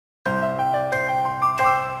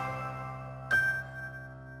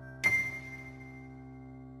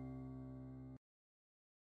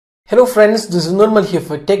Hello friends, this is Nirmal here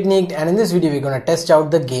for Technique, and in this video we're going to test out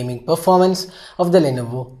the gaming performance of the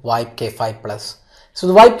Lenovo Vibe K5 Plus. So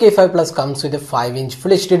the Vibe K5 Plus comes with a 5-inch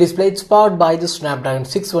Full HD display. It's powered by the Snapdragon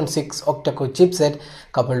 616 Octa-core chipset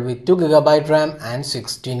coupled with 2GB RAM and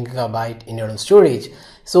 16GB internal storage.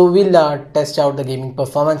 So we'll test out the gaming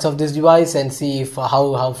performance of this device and see if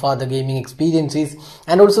how far the gaming experience is,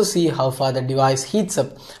 and also see how far the device heats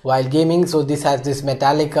up while gaming. So this has this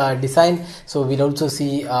metallic design, so we'll also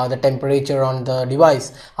see the temperature on the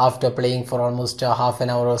device after playing for almost half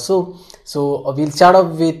an hour or so. So we'll start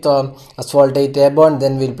off with Asphalt 8 Airborne,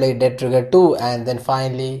 then we'll play Dead Trigger 2, and then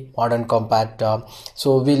finally Modern Combat.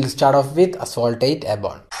 So we'll start off with Asphalt 8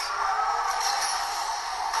 Airborne.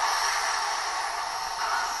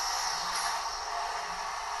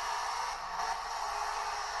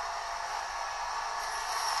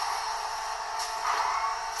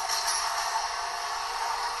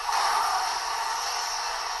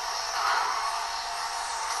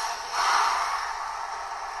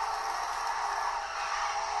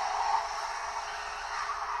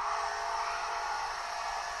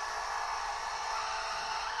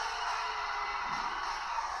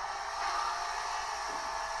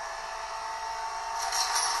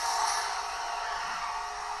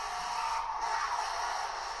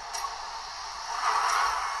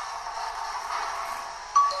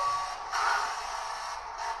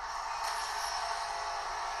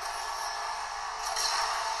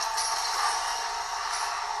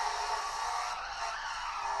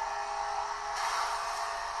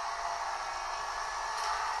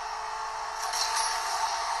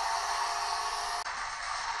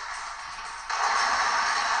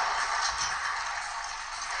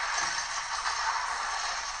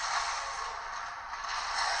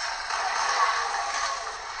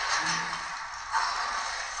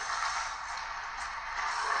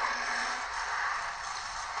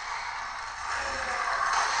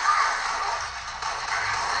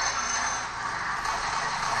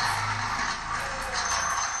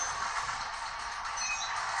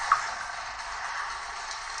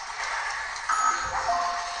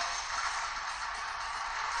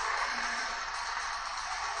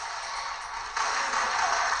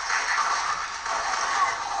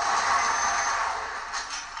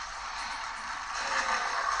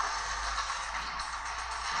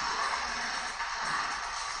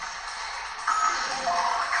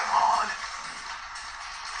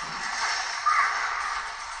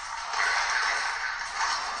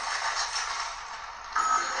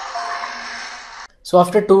 So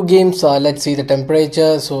after 2 games, let's see the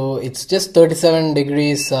temperature. So it's just 37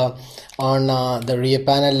 degrees on the rear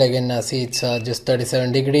panel. Again, see it's just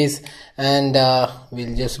 37 degrees, and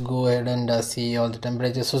we'll just go ahead and see all the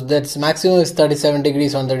temperatures. So that's maximum is 37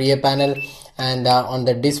 degrees on the rear panel, and on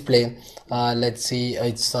the display, let's see,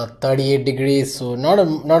 it's 38 degrees. So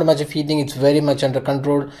not much of heating, it's very much under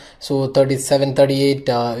control. So 37, 38,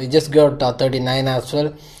 we just got 39 as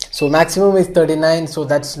well. So maximum is 39, so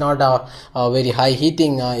that's not a very high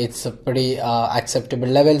heating. It's a pretty acceptable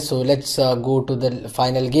level. So let's go to the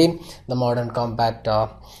final game, the Modern Combat,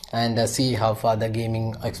 and see how far the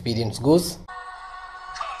gaming experience goes.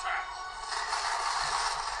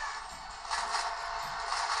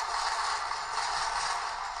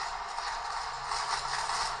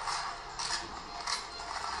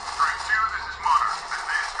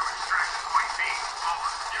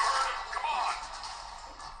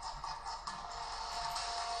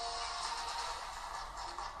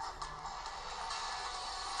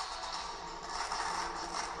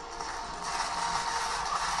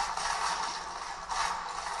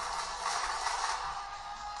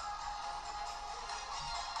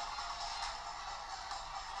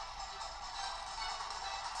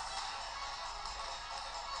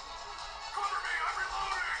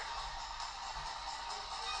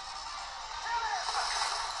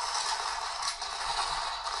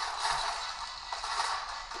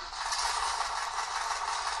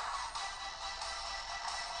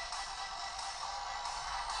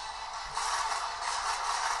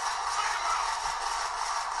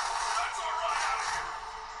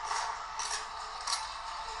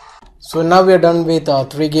 So now we are done with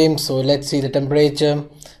 3 games. So let's see the temperature.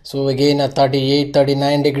 So again 38,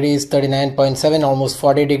 39 degrees, 39.7, almost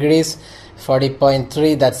 40 degrees,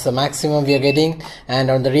 40.3, that's the maximum we are getting.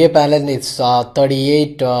 And on the rear panel it's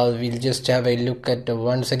 38. We'll just have a look at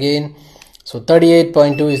once again. So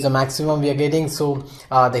 38.2 is the maximum we are getting. So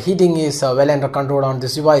the heating is well under control on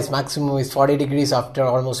this device. Maximum is 40 degrees after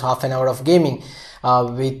almost half an hour of gaming.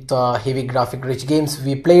 with heavy graphic rich games.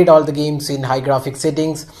 We played all the games in high graphic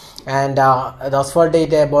settings, and the Asphalt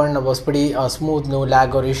 8 Airborne was pretty smooth, no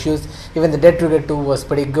lag or issues. Even the Dead Trigger 2 was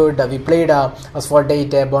pretty good. We played Asphalt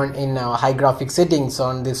 8 Airborne in high graphic settings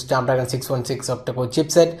on this Snapdragon 616 octa-core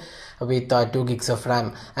chipset with 2 gigs of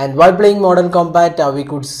RAM. And while playing Modern Combat, we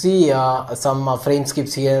could see some frame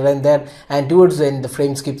skips here and there, and towards the end the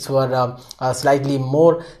frame skips were slightly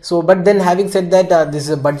more. So but then, having said that, this is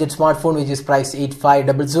a budget smartphone which is priced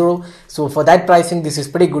 8500. So for that pricing, this is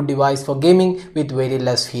pretty good device for gaming with very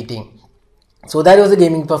less heating. So that was the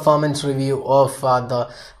gaming performance review of the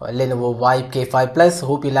Lenovo Vibe K5 Plus.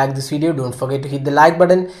 Hope you liked this video. Don't forget to hit the like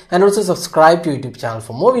button and also subscribe to YouTube channel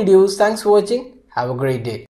for more videos. Thanks for watching. Have a great day.